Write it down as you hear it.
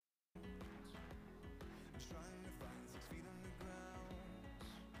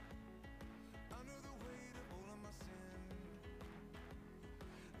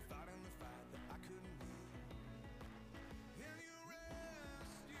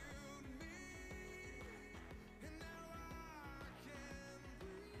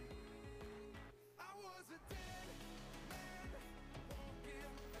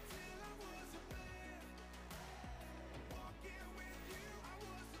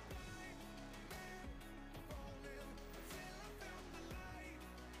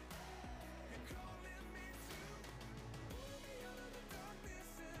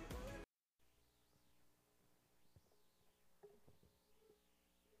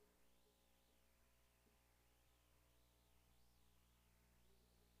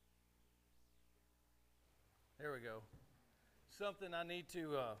There we go. Something I need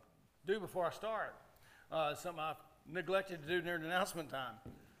to do before I start. Something I neglected to do during announcement time.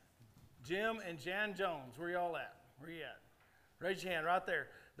 Jim and Jan Jones, where y'all at? Where you at? Raise your hand right there.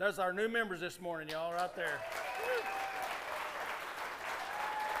 There's our new members this morning, y'all, right there.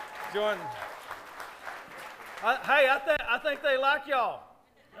 Join. I think they like y'all.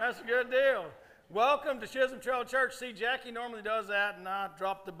 That's a good deal. Welcome to Chisholm Trail Church. See, Jackie normally does that, and I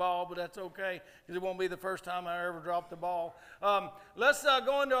dropped the ball, but that's okay, because it won't be the first time I ever dropped the ball. Let's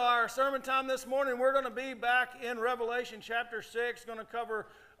go into our sermon time this morning. We're going to be back in Revelation chapter 6. Going to cover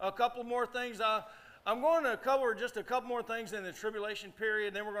a couple more things. I'm going to cover just a couple more things in the tribulation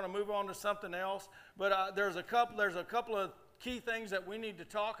period, then we're going to move on to something else. But there's a couple of key things that we need to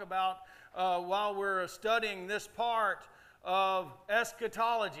talk about while we're studying this part of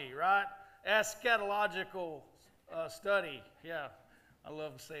eschatology, right? Eschatological study. Yeah, I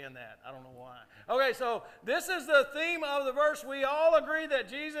love saying that. I don't know why. Okay, so this is the theme of the verse. We all agree that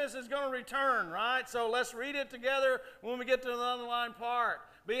Jesus is going to return, right? So let's read it together when we get to the underlined part.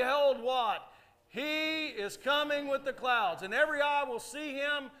 Behold what? He is coming with the clouds, and every eye will see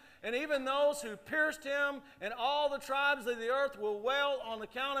him, and even those who pierced him, and all the tribes of the earth will wail on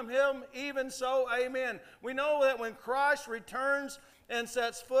account of him. Even so, amen. We know that when Christ returns and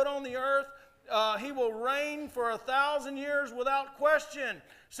sets foot on the earth, he will reign for 1,000 years without question.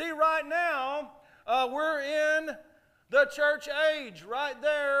 See, right now, we're in the church age, right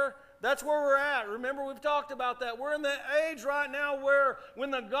there. That's where we're at. Remember, we've talked about that. We're in the age right now where when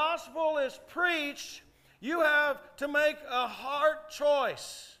the gospel is preached, you have to make a heart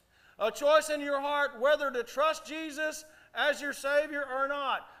choice. A choice in your heart whether to trust Jesus as your Savior or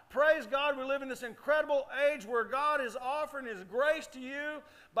not. Praise God, we live in this incredible age where God is offering His grace to you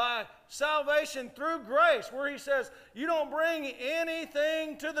by salvation through grace, where He says, you don't bring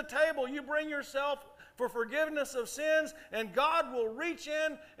anything to the table. You bring yourself for forgiveness of sins, and God will reach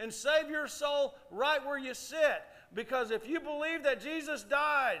in and save your soul right where you sit. Because if you believe that Jesus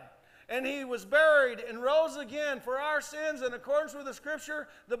died and He was buried and rose again for our sins in accordance with the Scripture,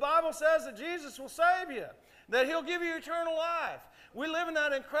 the Bible says that Jesus will save you, that He'll give you eternal life. We live in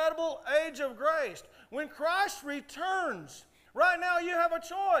that incredible age of grace. When Christ returns, right now you have a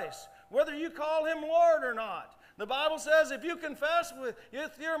choice whether you call Him Lord or not. The Bible says if you confess with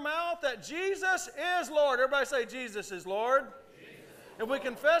your mouth that Jesus is Lord, everybody say Jesus is Lord. Jesus. If we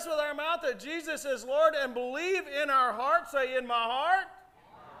confess with our mouth that Jesus is Lord and believe in our heart, say in my heart,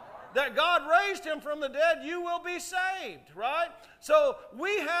 that God raised Him from the dead, you will be saved, right? So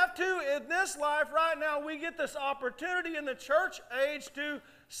we have to, in this life right now, we get this opportunity in the church age to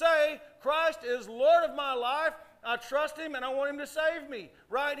say, Christ is Lord of my life. I trust Him and I want Him to save me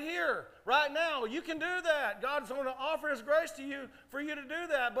right here, right now. You can do that. God's going to offer His grace to you for you to do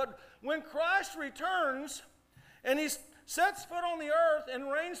that. But when Christ returns and He sets foot on the earth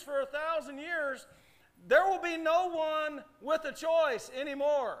and reigns for 1,000 years, there will be no one with a choice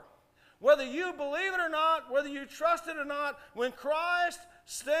anymore. Whether you believe it or not, whether you trust it or not, when Christ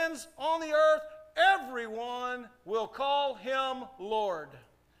stands on the earth, everyone will call Him Lord,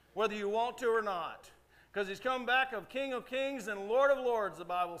 whether you want to or not. Because He's come back of King of Kings and Lord of Lords, the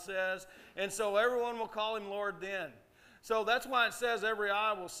Bible says, and so everyone will call Him Lord then. So that's why it says every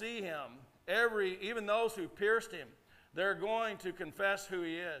eye will see Him, even those who pierced Him. They're going to confess who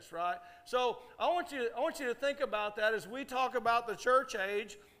He is, right? So I want you to think about that as we talk about the church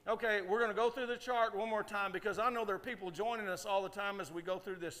age. Okay, we're going to go through the chart one more time because I know there are people joining us all the time as we go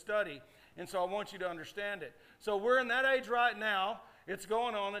through this study, and so I want you to understand it. So we're in that age right now. It's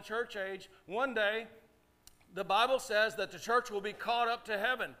going on, the church age. One day, the Bible says that the church will be caught up to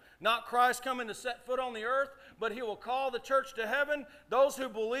heaven. Not Christ coming to set foot on the earth, but He will call the church to heaven. Those who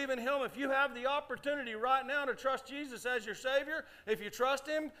believe in Him, if you have the opportunity right now to trust Jesus as your Savior, if you trust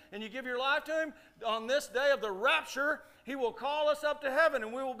Him and you give your life to Him, on this day of the rapture, He will call us up to heaven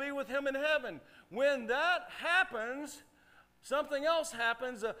and we will be with Him in heaven. When that happens, something else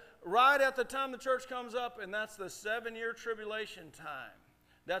happens right at the time the church comes up, and that's the 7-year tribulation time.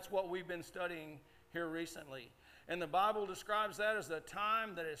 That's what we've been studying here recently. And the Bible describes that as a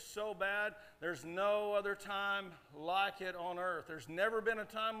time that is so bad, there's no other time like it on earth. There's never been a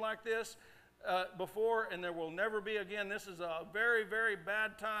time like this before, and there will never be again. This is a very, very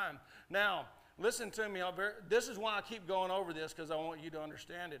bad time. Now, listen to me. This is why I keep going over this, because I want you to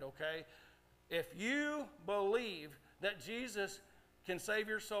understand it, okay? If you believe that Jesus can save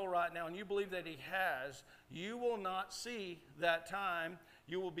your soul right now, and you believe that He has, you will not see that time.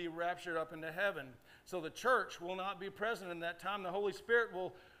 You will be raptured up into heaven. So the church will not be present in that time. The Holy Spirit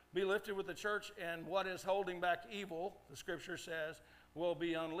will be lifted with the church, and what is holding back evil, the Scripture says, will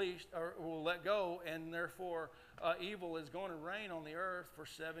be unleashed or will let go, and therefore evil is going to reign on the earth for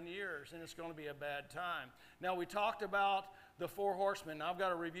 7 years, and it's going to be a bad time. Now, we talked about the 4 horsemen. Now, I've got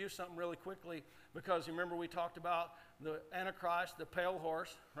to review something really quickly, because you remember we talked about the Antichrist, the pale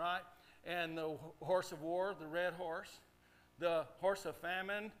horse, right? And the horse of war, the red horse, the horse of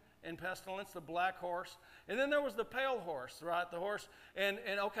famine and pestilence, the black horse. And then there was the pale horse, right? The horse. And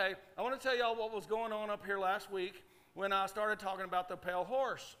okay, I want to tell y'all what was going on up here last week when I started talking about the pale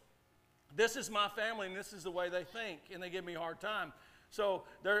horse. This is my family, and this is the way they think, and they give me a hard time. So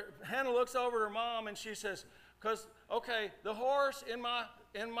Hannah looks over at her mom, and she says, because, okay, the horse in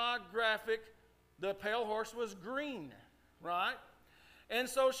my graphic, the pale horse was green, right? And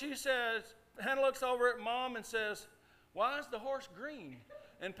so she says, Hannah looks over at Mom and says, why is the horse green?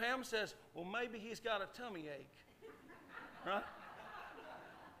 And Pam says, well, maybe he's got a tummy ache, right?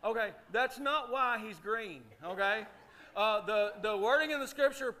 Okay, that's not why he's green, okay? The wording in the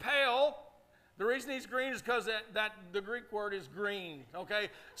scripture, pale, the reason he's green is because the Greek word is green, okay?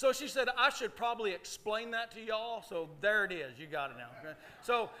 So she said, I should probably explain that to y'all, so there it is. You got it now, okay?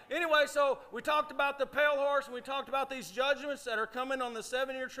 So anyway, so we talked about the pale horse, and we talked about these judgments that are coming on the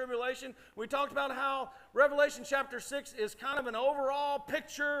 7-year tribulation. We talked about how Revelation chapter 6 is kind of an overall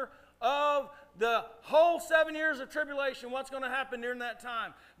picture of the whole 7 years of tribulation, what's going to happen during that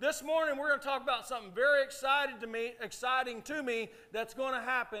time. This morning, we're going to talk about something very exciting to me that's going to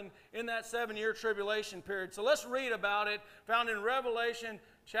happen in that 7-year tribulation period. So let's read about it, found in Revelation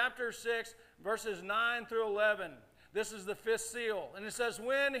chapter 6, verses 9 through 11. This is the 5th seal. And it says,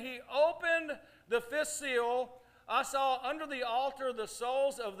 when he opened the 5th seal, I saw under the altar the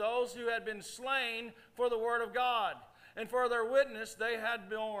souls of those who had been slain for the word of God, and for their witness they had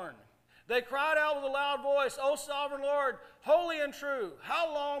borne. They cried out with a loud voice, O sovereign Lord, holy and true,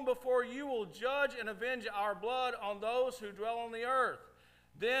 how long before you will judge and avenge our blood on those who dwell on the earth?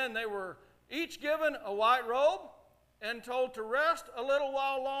 Then they were each given a white robe and told to rest a little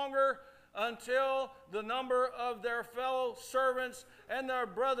while longer until the number of their fellow servants and their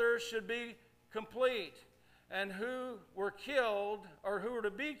brothers should be complete, and who were killed, or who were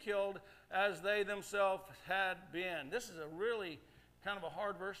to be killed, as they themselves had been. This is a really kind of a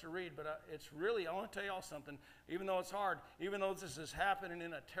hard verse to read, but it's really, I want to tell y'all something. Even though it's hard, even though this is happening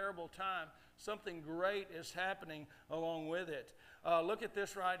in a terrible time, something great is happening along with it. Look at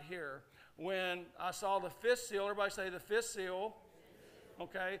this right here. When I saw the 5th seal, everybody say the 5th seal.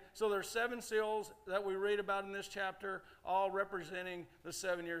 Okay, so there's 7 seals that we read about in this chapter, all representing the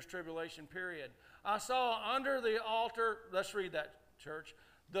 7 years tribulation period. I saw under the altar, let's read that, church,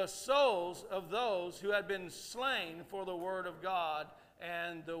 the souls of those who had been slain for the word of God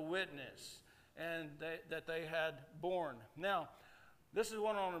and the witness, and that they had borne. Now, this is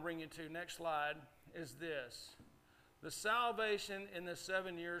what I want to bring you to. Next slide is this. The salvation in the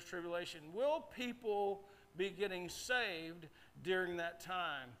 7 years tribulation. Will people be getting saved during that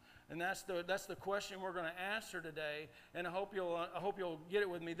time? And that's the question we're going to answer today, and I hope you'll get it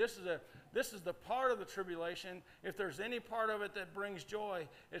with me. This is the part of the tribulation. If there's any part of it that brings joy,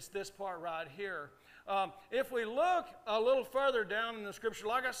 it's this part right here. If we look a little further down in the scripture,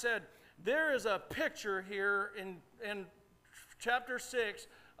 like I said, there is a picture here in chapter 6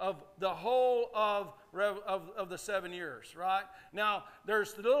 of the whole of the 7 years, right? Now,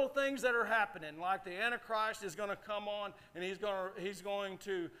 there's the little things that are happening, like the Antichrist is going to come on, and he's going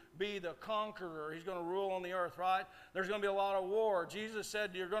to be the conqueror. He's going to rule on the earth, right? There's going to be a lot of war. Jesus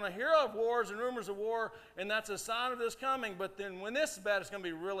said, you're going to hear of wars and rumors of war, and that's a sign of this coming. But then when this is bad, it's going to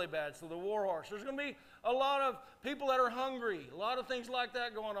be really bad. So the war horse. There's going to be a lot of people that are hungry, a lot of things like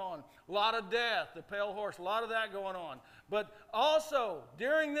that going on, a lot of death, the pale horse, a lot of that going on. But also,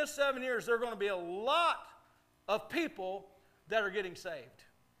 during this 7 years, there are going to be a lot of people that are getting saved.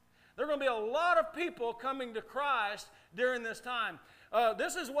 There are going to be a lot of people coming to Christ during this time.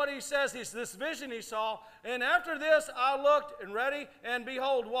 This is what he says, this vision he saw. And after this I looked, and ready, and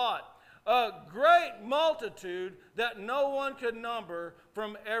behold what? A great multitude that no one could number,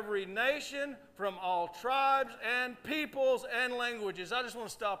 from every nation, from all tribes and peoples and languages. I just want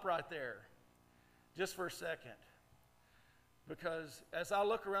to stop right there just for a second. Because as I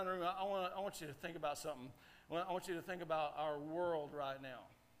look around the room, I want you to think about something. I want you to think about our world right now.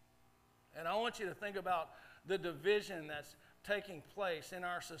 And I want you to think about the division that's taking place in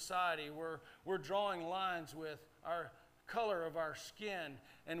our society, where we're drawing lines with our color of our skin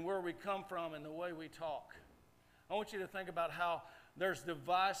and where we come from and the way we talk. I want you to think about how there's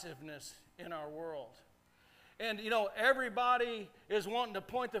divisiveness in our world. And, you know, everybody is wanting to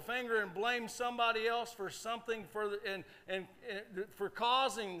point the finger and blame somebody else for something for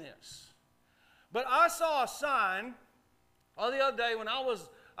causing this. But I saw a sign The other day when I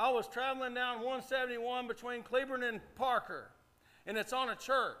was traveling down 171 between Cleburne and Parker, and it's on a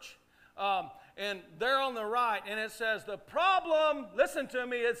church, and they're on the right, and it says, the problem, listen to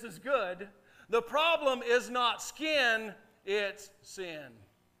me, this is good, the problem is not skin, it's sin.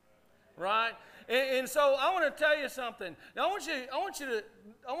 Right? And so I want to tell you something. Now I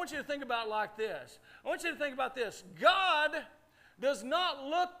want you to think about it like this. I want you to think about this. God does not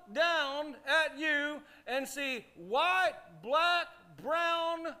look down at you and see white, black,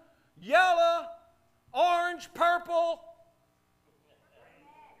 brown, yellow, orange, purple,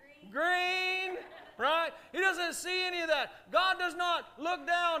 green, right? He doesn't see any of that. God does not look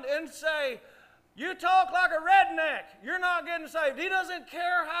down and say, you talk like a redneck, you're not getting saved. He doesn't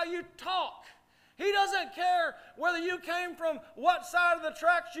care how you talk. He doesn't care whether you came from what side of the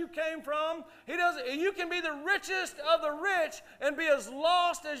tracks you came from. He doesn't. You can be the richest of the rich and be as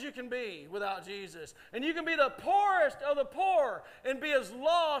lost as you can be without Jesus. And you can be the poorest of the poor and be as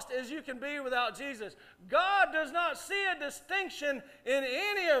lost as you can be without Jesus. God does not see a distinction in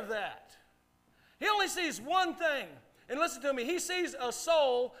any of that. He only sees one thing. And listen to me, he sees a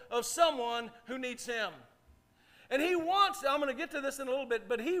soul of someone who needs him. And he wants, I'm going to get to this in a little bit,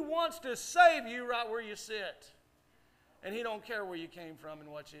 but he wants to save you right where you sit. And he don't care where you came from and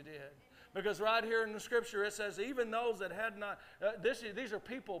what you did. Because right here in the scripture it says, even those that had not, these are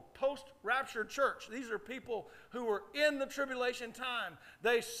people post-rapture church. These are people who were in the tribulation time.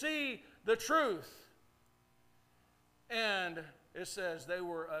 They see the truth. And it says they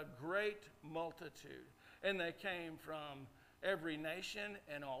were a great multitude. And they came from every nation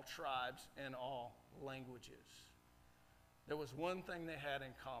and all tribes and all languages. There was one thing they had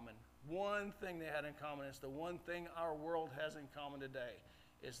in common. One thing they had in common is the one thing our world has in common today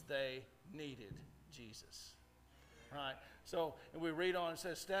is they needed Jesus. Right? So, and we read on, it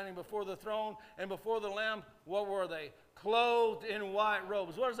says, standing before the throne and before the Lamb, what were they? Clothed in white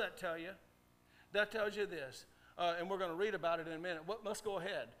robes. What does that tell you? That tells you this. And we're going to read about it in a minute. Let's go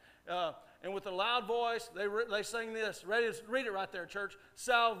ahead. And with a loud voice, they sing this. Ready? Read it right there, church.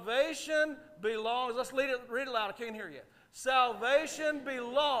 Salvation belongs, let's read it loud, I can't hear you. Salvation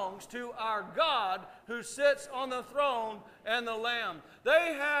belongs to our God who sits on the throne and the Lamb.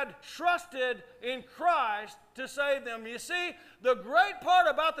 They had trusted in Christ to save them. You see, the great part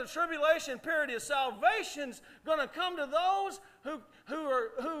about the tribulation period is salvation's going to come to those who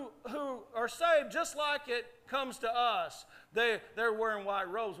are saved just like it comes to us. They're wearing white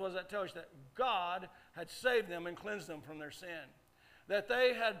robes. What does that tell you? That God had saved them and cleansed them from their sin. That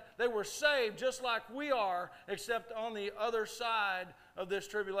they were saved just like we are, except on the other side of this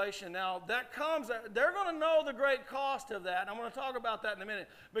tribulation. Now, they're going to know the great cost of that. I'm going to talk about that in a minute.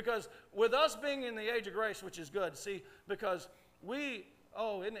 Because with us being in the age of grace, which is good, see, because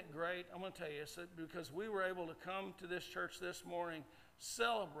isn't it great? I'm going to tell you, because we were able to come to this church this morning,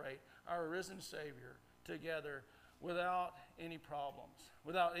 celebrate our risen Savior together without any problems,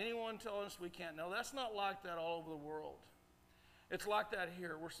 without anyone telling us we can't. No, that's not like that all over the world. It's like that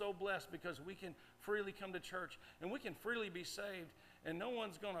here. We're so blessed because we can freely come to church and we can freely be saved, and no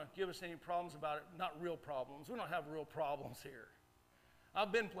one's going to give us any problems about it. Not real problems. We don't have real problems here.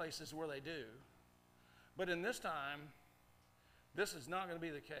 I've been places where they do. But in this time, this is not going to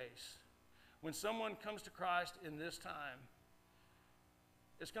be the case. When someone comes to Christ in this time,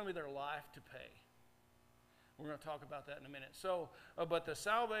 it's going to be their life to pay. We're going to talk about that in a minute. So, but the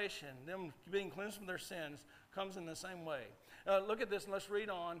salvation, them being cleansed from their sins, comes in the same way. Look at this and let's read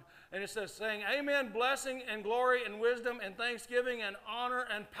on. And it says, saying, Amen, blessing and glory and wisdom and thanksgiving and honor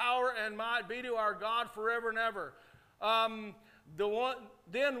and power and might be to our God forever and ever.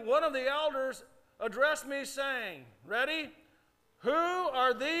 Then one of the elders addressed me saying, ready? Who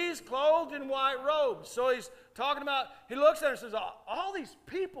are these clothed in white robes? So he's talking about, he looks at it and says, all these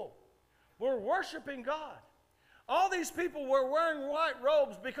people were worshiping God. All these people were wearing white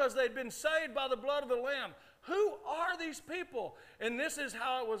robes because they'd been saved by the blood of the Lamb. Who are these people? And this is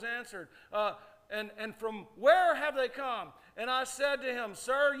how it was answered. And from where have they come? And I said to him,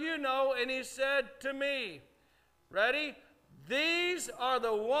 Sir, you know. And he said to me, ready? These are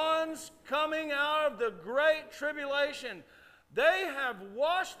the ones coming out of the great tribulation. They have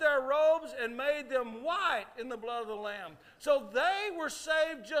washed their robes and made them white in the blood of the Lamb. So they were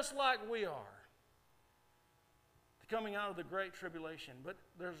saved just like we are. Coming out of the great tribulation. But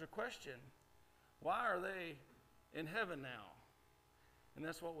there's a question. Why are they in heaven now? And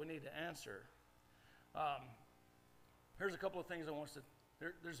that's what we need to answer. Here's a couple of things I want us to,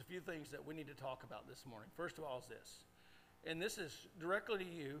 there's a few things that we need to talk about this morning. First of all is this. And this is directly to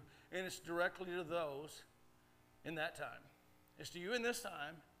you, and it's directly to those in that time. It's to you in this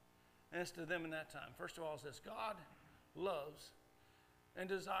time, and it's to them in that time. First of all is this. God loves and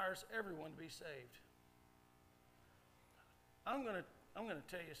desires everyone to be saved. I'm going to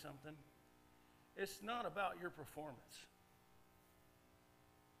tell you something. It's not about your performance.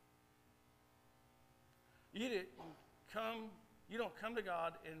 You don't come to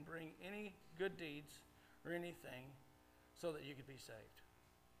God and bring any good deeds or anything so that you could be saved.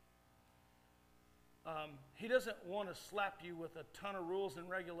 He doesn't want to slap you with a ton of rules and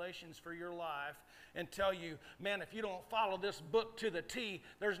regulations for your life and tell you, man, if you don't follow this book to the T,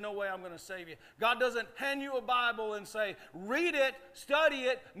 there's no way I'm going to save you. God doesn't hand you a Bible and say, read it, study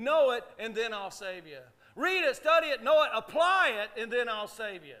it, know it, and then I'll save you. Read it, study it, know it, apply it, and then I'll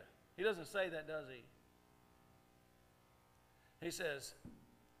save you. He doesn't say that, does he? He says,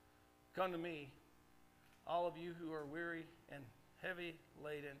 come to me, all of you who are weary and heavy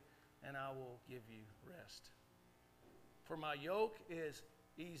laden, and I will give you rest. For my yoke is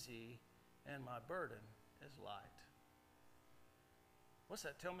easy and my burden is light. What's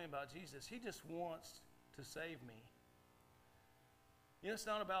that tell me about Jesus? He just wants to save me. You know, it's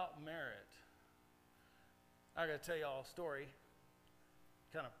not about merit. I got to tell you all a story.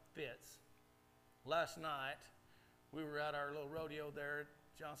 Kind of fits. Last night, we were at our little rodeo there at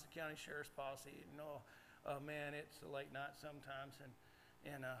Johnson County Sheriff's Posse. You know, man, it's a late night sometimes,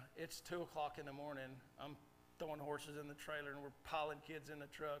 and it's 2 o'clock in the morning. I'm throwing horses in the trailer, and we're piling kids in the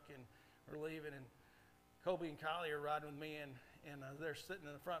truck, and we're leaving. And Kobe and Kylie are riding with me, and they're sitting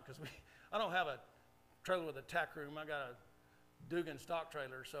in the front because I don't have a trailer with a tack room. I got a Dugan stock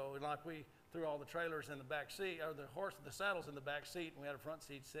trailer, so like we threw all the trailers in the back seat, or the saddles in the back seat, and we had a front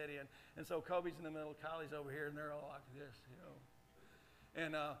seat set in. And so Kobe's in the middle, Kylie's over here, and they're all like this, you know.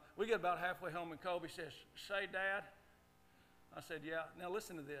 And we get about halfway home, and Kobe says, "Say, Dad." I said, "Yeah." Now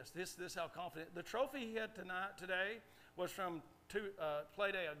listen to this. This is how confident. The trophy he had today was from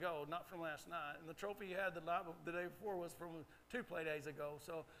play day ago, not from last night. And the trophy he had the day before was from 2 play days ago.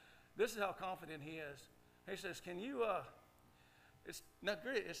 So this is how confident he is. He says, "Can you? It's not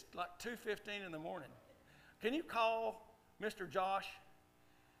great. It's like 2:15 in the morning. Can you call Mr. Josh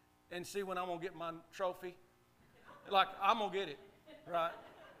and see when I'm gonna get my trophy? Like I'm gonna get it, right?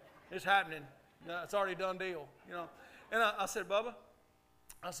 It's happening. No, it's already done deal, you know." And I said, "Bubba,"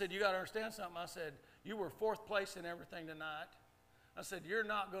 I said, "you got to understand something." I said, "You were 4th place in everything tonight." I said, "You're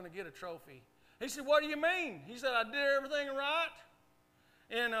not going to get a trophy." He said, "What do you mean?" He said, "I did everything right,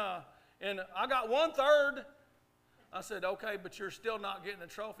 and I got 1/3. I said, "Okay, but you're still not getting a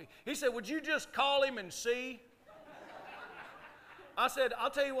trophy." He said, "Would you just call him and see?" I said,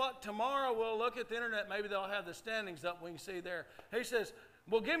 "I'll tell you what, tomorrow we'll look at the internet. Maybe they'll have the standings up. We can see there." He says,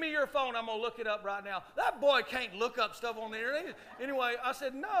 "Well, give me your phone. I'm going to look it up right now." That boy can't look up stuff on the internet. Anyway, I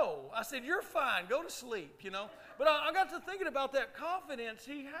said, "No." I said, "You're fine. Go to sleep, you know." But I got to thinking about that confidence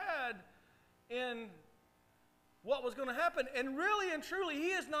he had in what was going to happen. And really and truly, he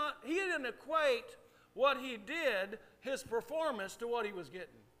didn't equate what he did, his performance, to what he was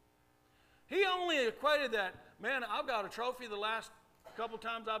getting. He only equated that, man, I've got a trophy the last couple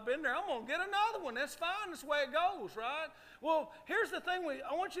times I've been there. I'm going to get another one. That's fine. That's the way it goes, right? Well, here's the thing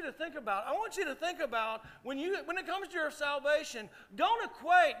I want you to think about. I want you to think about when it comes to your salvation, don't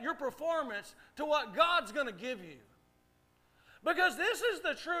equate your performance to what God's going to give you. Because this is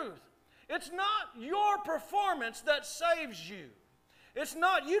the truth. It's not your performance that saves you. It's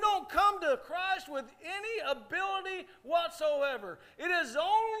not, you don't come to Christ with any ability whatsoever. It is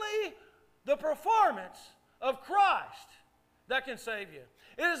only the performance of Christ that can save you.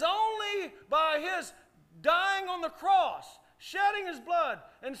 It is only by His dying on the cross, shedding His blood,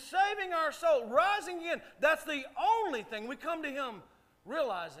 and saving our soul, rising again. That's the only thing. We come to Him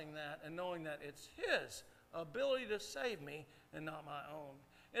realizing that and knowing that it's His ability to save me and not my own.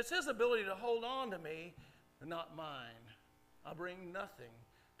 It's His ability to hold on to me and not mine. I bring nothing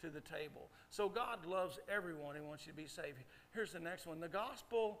to the table. So God loves everyone. He wants you to be saved. Here's the next one. The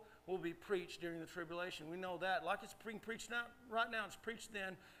gospel will be preached during the tribulation. We know that. Like it's being preached now, right now, it's preached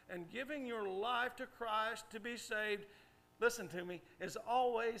then. And giving your life to Christ to be saved, listen to me, is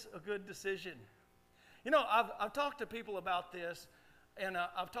always a good decision. You know, I've talked to people about this, and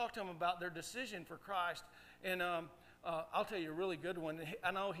I've talked to them about their decision for Christ. And I'll tell you a really good one. I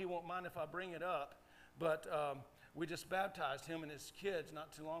know he won't mind if I bring it up, but we just baptized him and his kids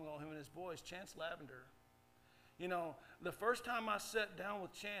not too long ago, him and his boys, Chance Lavender. You know, the first time I sat down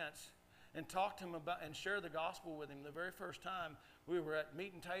with Chance and talked to him about and shared the gospel with him, the very first time, we were at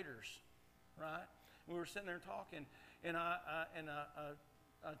Meat and Taters, right? We were sitting there talking, and I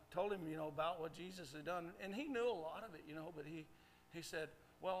told him, you know, about what Jesus had done, and he knew a lot of it, you know, but he said,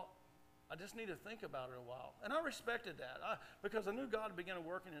 "Well, I just need to think about it a while." And I respected that because I knew God began to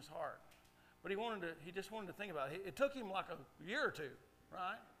work in his heart. But he just wanted to think about it. It took him like a year or two,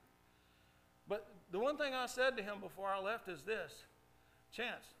 right? But the one thing I said to him before I left is this: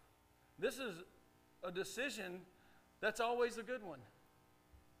 Chance, this is a decision that's always a good one.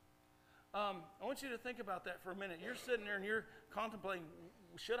 I want you to think about that for a minute. You're sitting there and you're contemplating,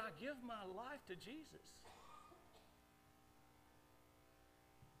 should I give my life to Jesus?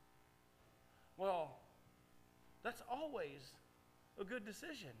 Well, that's always a good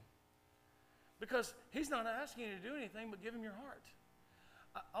decision, because he's not asking you to do anything but give him your heart.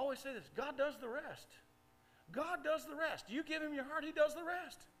 I always say this: God does the rest. God does the rest. You give him your heart, he does the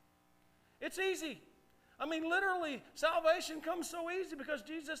rest. It's easy. I mean, literally, salvation comes so easy because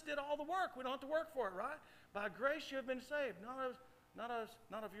Jesus did all the work. We don't have to work for it, right? By grace you have been saved, not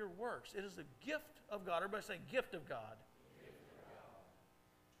of your works. It is a gift of God. Everybody say, gift of God. Gift of God.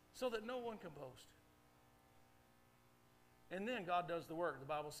 So that no one can boast. And then God does the work. The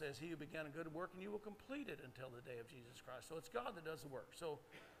Bible says, he who began a good work, and you will complete it until the day of Jesus Christ. So it's God that does the work. So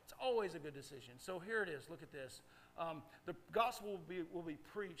it's always a good decision. So here it is. Look at this. The gospel will be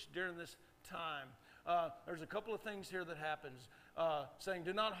preached during this time. There's a couple of things here that happens. Saying,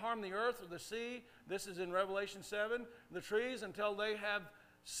 do not harm the earth or the sea. This is in Revelation 7. The trees until they have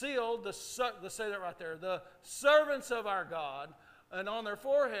sealed, let's say that right there, the servants of our God, and on their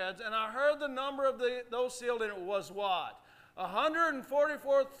foreheads. And I heard the number of those sealed, and it was what?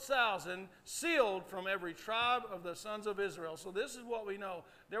 144,000 sealed from every tribe of the sons of Israel. So this is what we know.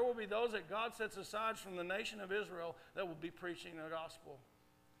 There will be those that God sets aside from the nation of Israel that will be preaching the gospel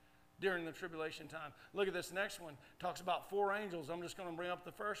during the tribulation time. Look at this next one. It talks about 4 angels. I'm just going to bring up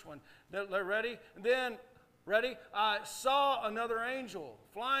the first one. They're ready? And then, ready? I saw another angel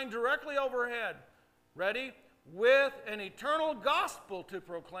flying directly overhead. Ready? With an eternal gospel to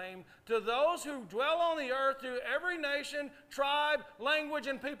proclaim to those who dwell on the earth, to every nation, tribe, language,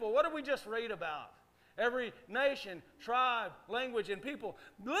 and people. What did we just read about? Every nation, tribe, language, and people.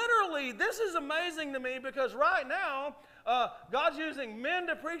 Literally, this is amazing to me, because right now, God's using men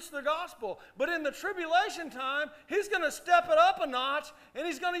to preach the gospel. But in the tribulation time, he's going to step it up a notch, and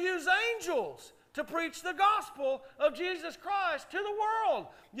he's going to use angels to preach the gospel of Jesus Christ to the world.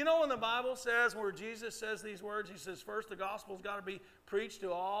 You know, when the Bible says, where Jesus says these words, he says, first the gospel's got to be preached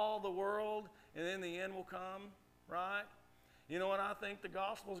to all the world, and then the end will come, right? You know what I think the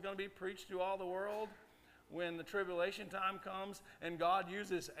gospel is going to be preached to all the world? When the tribulation time comes and God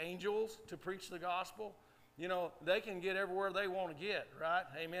uses angels to preach the gospel. You know, they can get everywhere they want to get, right?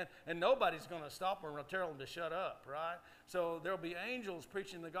 Amen. And nobody's going to stop them or tell them to shut up, right? So there'll be angels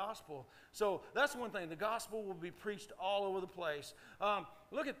preaching the gospel. So that's one thing. The gospel will be preached all over the place.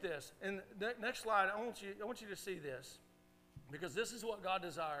 Look at this. In the next slide, I want you to see this, because this is what God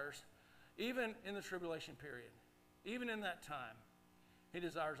desires, even in the tribulation period. Even in that time, he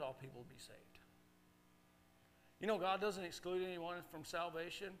desires all people to be saved. You know, God doesn't exclude anyone from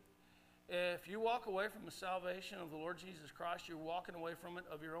salvation. If you walk away from the salvation of the Lord Jesus Christ, you're walking away from it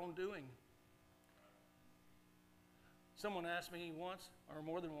of your own doing. Someone asked me once, or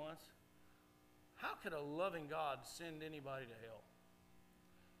more than once, how could a loving God send anybody to hell?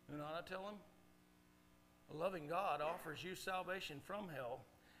 You know what I tell them? A loving God offers you salvation from hell.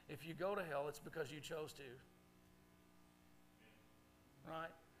 If you go to hell, it's because you chose to.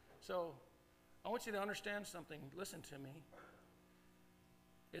 Right? So, I want you to understand something. Listen to me.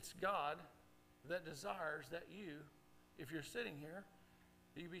 It's God that desires that you, if you're sitting here,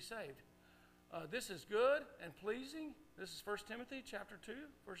 you be saved. This is good and pleasing. This is 1 Timothy chapter 2,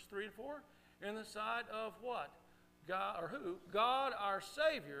 verse 3 and 4. In the sight of what? God, or who? God our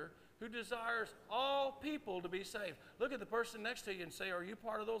Savior, who desires all people to be saved. Look at the person next to you and say, are you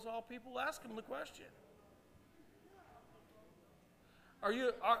part of those all people? Ask them the question.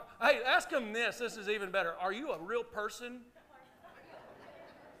 Hey, ask them this. This is even better. Are you a real person?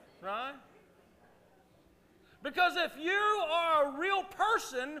 Right? Because if you are a real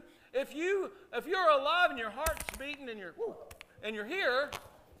person, if you're alive and your heart's beating and you're here,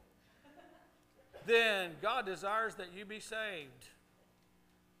 then God desires that you be saved.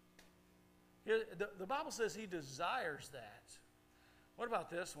 The Bible says he desires that. What about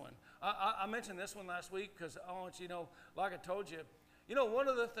this one? I mentioned this one last week because I want you to know, like I told you, one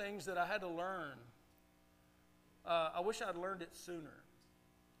of the things that I had to learn, I wish I'd learned it sooner.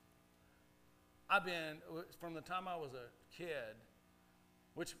 From the time I was a kid,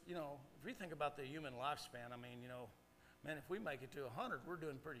 which, if you think about the human lifespan, I mean, man, if we make it to 100, we're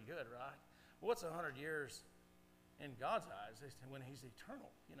doing pretty good, right? Well, what's 100 years in God's eyes when he's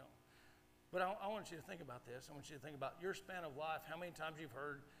eternal, But I want you to think about this. I want you to think about your span of life, how many times you've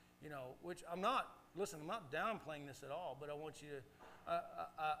heard, which I'm not downplaying this at all, but I want you to,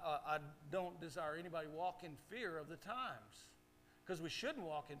 I don't desire anybody walk in fear of the times, because we shouldn't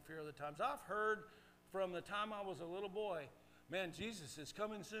walk in fear of the times. I've heard from the time I was a little boy, man, Jesus is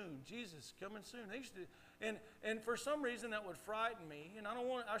coming soon. Jesus is coming soon. They used to, and for some reason that would frighten me. And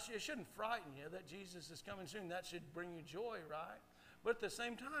it shouldn't frighten you that Jesus is coming soon. That should bring you joy, right? But at the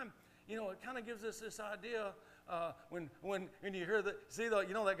same time, it kind of gives us this idea when you hear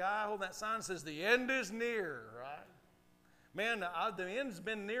that guy holding that sign that says the end is near, right? Man, the end's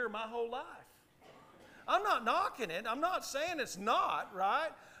been near my whole life. I'm not knocking it. I'm not saying it's not, right?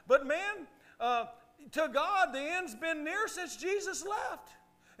 But man, to God, the end's been near since Jesus left.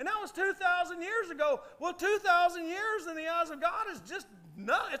 And that was 2,000 years ago. Well, 2,000 years in the eyes of God is just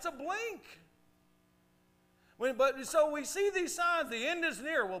it's a blink. So we see these signs, the end is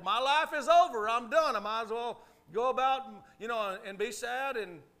near. Well, my life is over. I'm done. I might as well go about, and be sad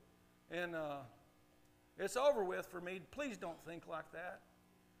and it's over with for me. Please don't think like that.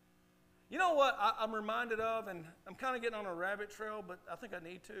 You know what I'm reminded of, and I'm kind of getting on a rabbit trail, but I think I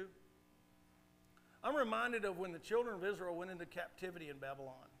need to. I'm reminded of when the children of Israel went into captivity in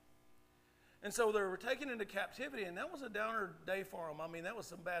Babylon. And so they were taken into captivity, and that was a downer day for them. I mean, that was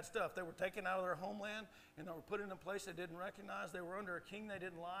some bad stuff. They were taken out of their homeland, and they were put in a place they didn't recognize. They were under a king they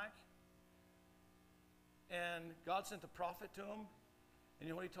didn't like. And God sent the prophet to them, and you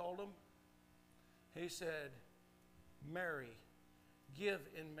know what he told them? He said, marry, give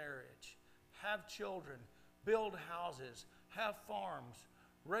in marriage, have children, build houses, have farms,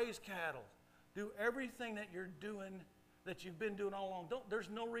 raise cattle, do everything that you're doing, that you've been doing all along. There's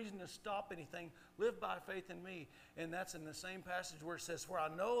no reason to stop anything. Live by faith in me. And that's in the same passage where it says, for I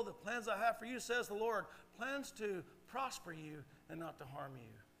know the plans I have for you, says the Lord, plans to prosper you and not to harm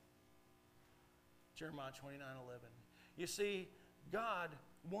you. Jeremiah 29:11. You see, God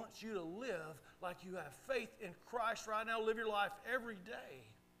wants you to live like you have faith in Christ right now. Live your life every day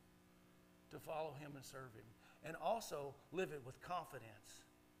to follow him and serve him. And also live it with confidence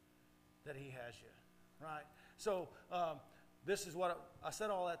that he has you, right? So this is what I said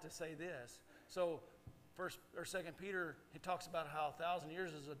all that to say this. So 1 or 2 Peter, he talks about how 1,000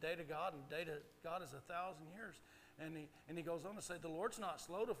 years is a day to God, and a day to God is 1,000 years. And he goes on to say, the Lord's not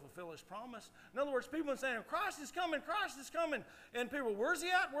slow to fulfill his promise. In other words, people are saying, Christ is coming, Christ is coming. And people, where's he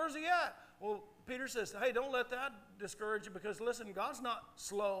at? Where's he at? Well, Peter says, hey, don't let that discourage you, because listen, God's not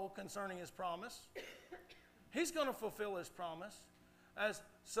slow concerning his promise. He's going to fulfill his promise, as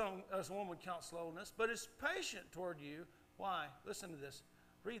one would count slowness, but is patient toward you. Why? Listen to this.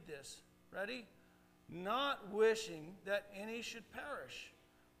 Read this. Ready? Not wishing that any should perish,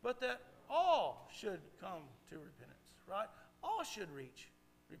 but that all should come to repentance, right? All should reach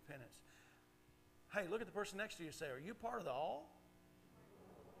repentance. Hey, look at the person next to you and say, are you part of the all?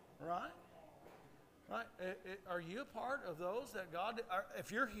 Right? Right? Are you a part of those that God,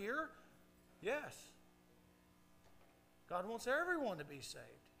 if you're here, yes. God wants everyone to be saved.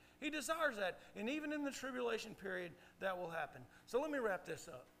 He desires that. And even in the tribulation period, that will happen. So let me wrap this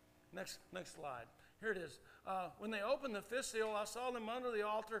up. Next slide. Here it is. When they opened the fifth seal, I saw them under the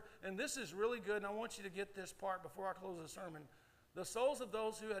altar. And this is really good, and I want you to get this part before I close the sermon. The souls of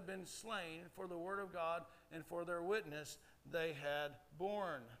those who had been slain for the word of God and for their witness they had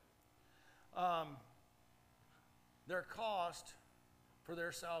borne. Their cost for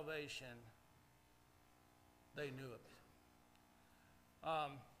their salvation, they knew it.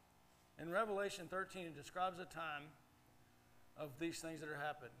 In Revelation 13, it describes a time of these things that are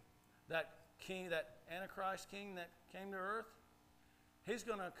happened. That king, that Antichrist king that came to earth, he's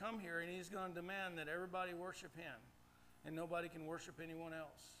going to come here and he's going to demand that everybody worship him, and nobody can worship anyone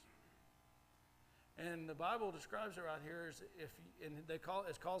else. And the Bible describes it right here as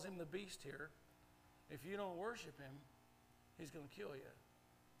it calls him the beast here. If you don't worship him, he's going to kill you,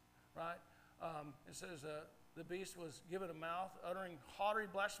 right? It says the beast was given a mouth uttering haughty,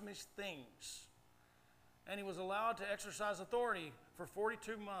 blasphemous things. And he was allowed to exercise authority for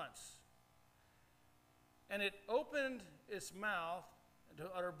 42 months. And it opened its mouth to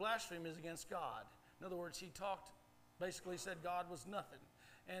utter blasphemies against God. In other words, he basically said God was nothing.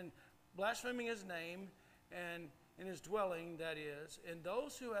 And blaspheming his name and in his dwelling, that is, and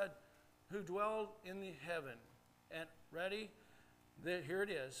those who dwelled in the heaven. And ready? Here it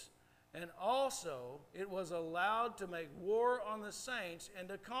is. And also it was allowed to make war on the saints and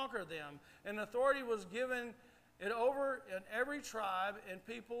to conquer them. And authority was given it over in every tribe and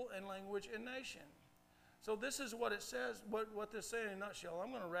people and language and nation. So this is what it says, what this says in a nutshell.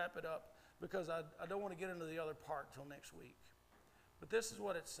 I'm going to wrap it up because I don't want to get into the other part till next week. But this is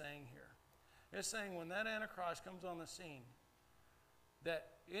what it's saying here. It's saying when that Antichrist comes on the scene, that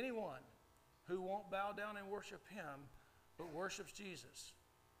anyone who won't bow down and worship him but worships Jesus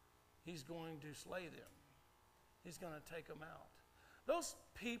He's going to slay them. He's going to take them out. Those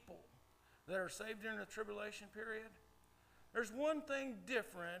people that are saved during the tribulation period, there's one thing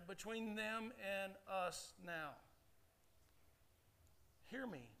different between them and us now. Hear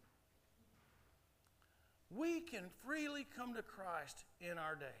me. We can freely come to Christ in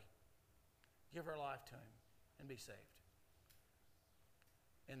our day, give our life to Him, and be saved.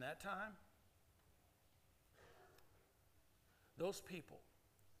 In that time, those people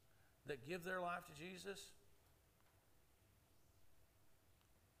that give their life to Jesus,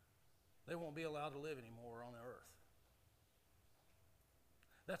 they won't be allowed to live anymore on the earth.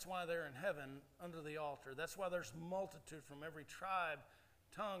 That's why they're in heaven under the altar. That's why there's multitude from every tribe,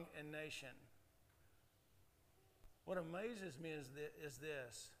 tongue, and nation. What amazes me is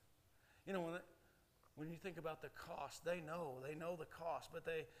this. You know, when you think about the cost, they know the cost, but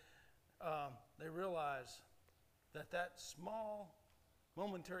they realize that small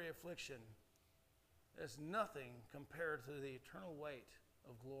momentary affliction is nothing compared to the eternal weight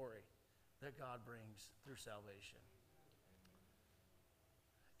of glory that God brings through salvation.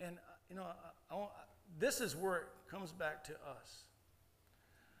 And, you know, this is where it comes back to us.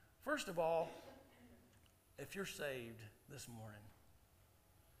 First of all, if you're saved this morning,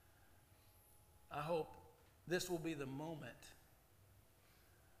 I hope this will be the moment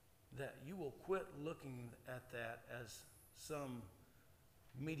that you will quit looking at that as some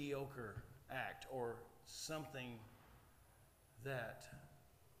mediocre act or something that,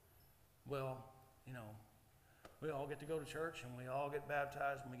 well, you know, we all get to go to church and we all get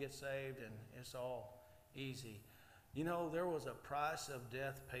baptized and we get saved and it's all easy. You know, there was a price of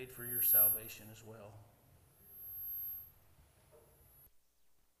death paid for your salvation as well.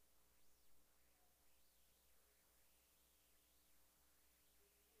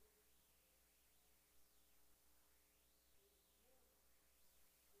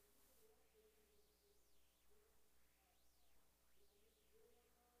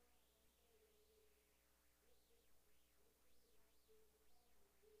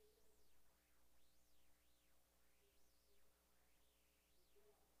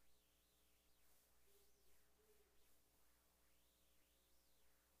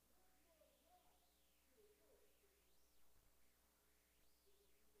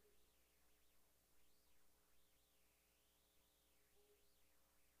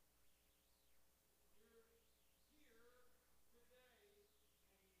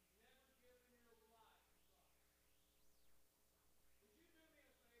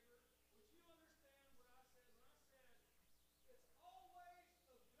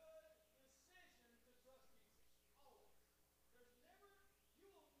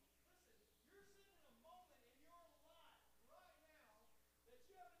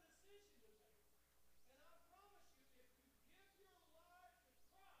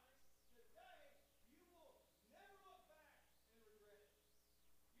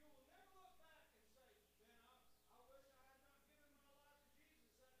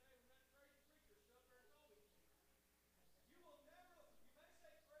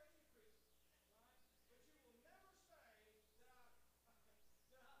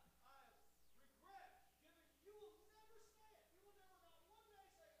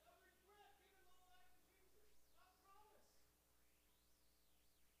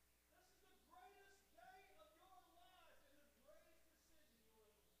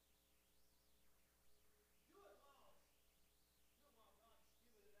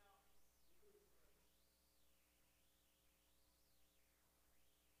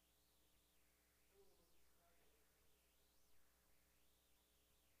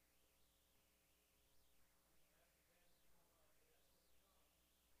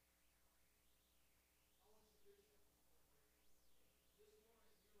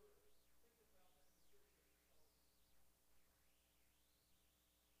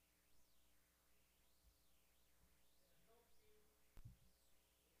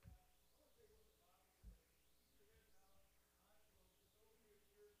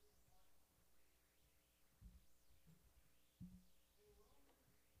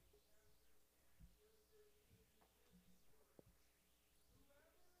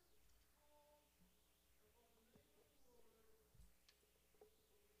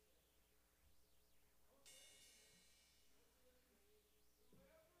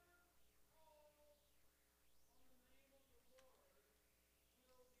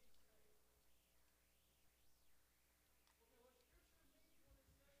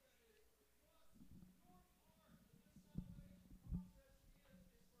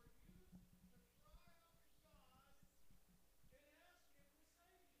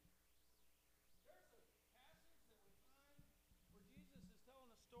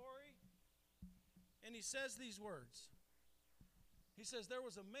 and he says these words. He says, there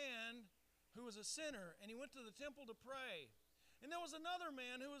was a man who was a sinner, and he went to the temple to pray. And there was another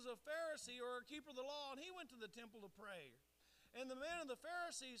man who was a Pharisee or a keeper of the law, and he went to the temple to pray. And the man of the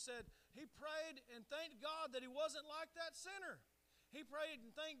Pharisee said he prayed and thanked God that he wasn't like that sinner. He prayed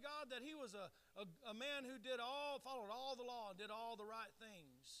and thanked God that he was a man who followed all the law and did all the right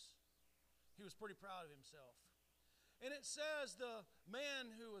things. He was pretty proud of himself. And it says the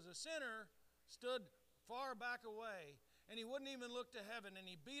man who was a sinner stood far back away, and he wouldn't even look to heaven, and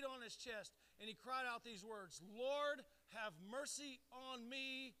he beat on his chest, and he cried out these words, Lord, have mercy on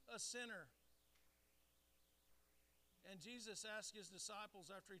me, a sinner. And Jesus asked his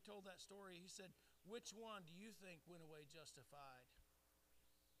disciples after he told that story, he said, which one do you think went away justified?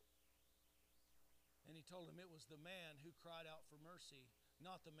 And he told him it was the man who cried out for mercy,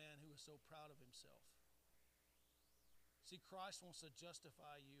 not the man who was so proud of himself. See, Christ wants to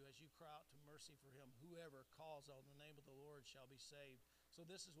justify you as you cry out to mercy for him. Whoever calls on the name of the Lord shall be saved. So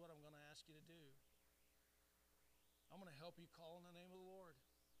this is what I'm going to ask you to do. I'm going to help you call on the name of the Lord.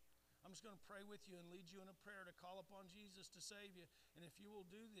 I'm just going to pray with you and lead you in a prayer to call upon Jesus to save you. And if you will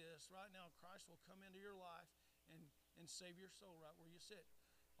do this right now, Christ will come into your life and save your soul right where you sit.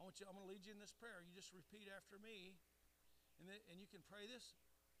 I'm going to lead you in this prayer. You just repeat after me, and you can pray this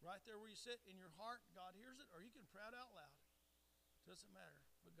right there where you sit in your heart. God hears it, or you can pray it out loud. It doesn't matter,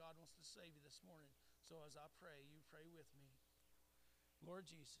 but God wants to save you this morning. So as I pray, you pray with me. Lord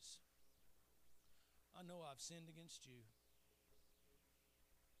Jesus, I know I've sinned against you,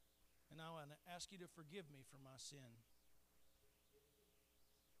 and I want to ask you to forgive me for my sin.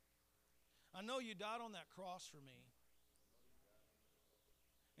 I know you died on that cross for me,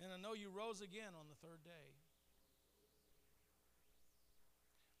 and I know you rose again on the third day.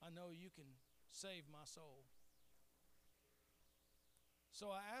 I know you can save my soul. So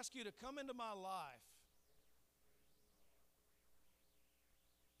I ask you to come into my life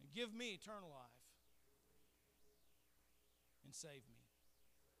and give me eternal life and save me.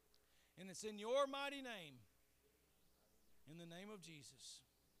 And it's in your mighty name, in the name of Jesus,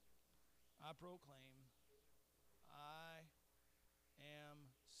 I proclaim, I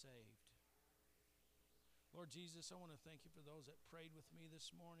am saved. Lord Jesus, I want to thank you for those that prayed with me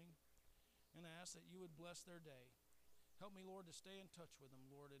this morning, and I ask that you would bless their day. Help me, Lord, to stay in touch with them,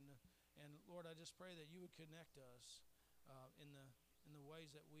 Lord, and Lord, I just pray that you would connect us in the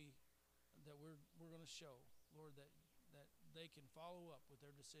ways that we're going to show, Lord, that they can follow up with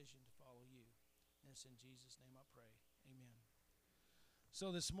their decision to follow you. And it's in Jesus' name I pray. Amen.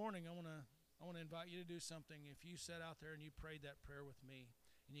 So this morning I want to invite you to do something. If you sat out there and you prayed that prayer with me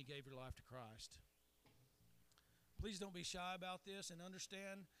and you gave your life to Christ, please don't be shy about this, and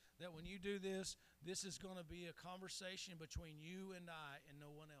understand that when you do this, this is going to be a conversation between you and I and no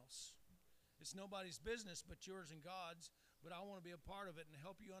one else. It's nobody's business but yours and God's, but I want to be a part of it and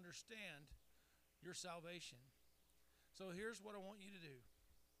help you understand your salvation. So here's what I want you to do.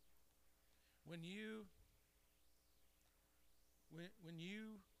 When you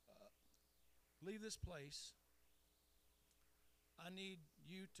leave this place, I need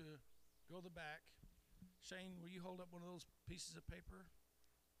you to go to the back. Shane, will you hold up one of those pieces of paper?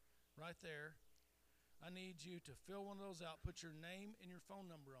 Right there. I need you to fill one of those out, put your name and your phone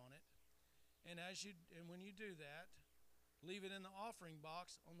number on it. And when you do that, leave it in the offering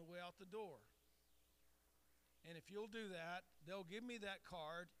box on the way out the door. And if you'll do that, they'll give me that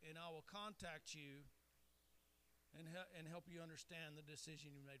card, and I will contact you and help you understand the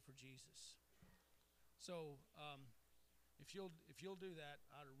decision you made for Jesus. So if you'll do that,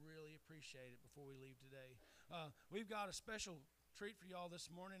 I'd really appreciate it before we leave today. We've got a special treat for y'all this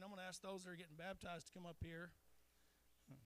morning. I'm going to ask those that are getting baptized to come up here.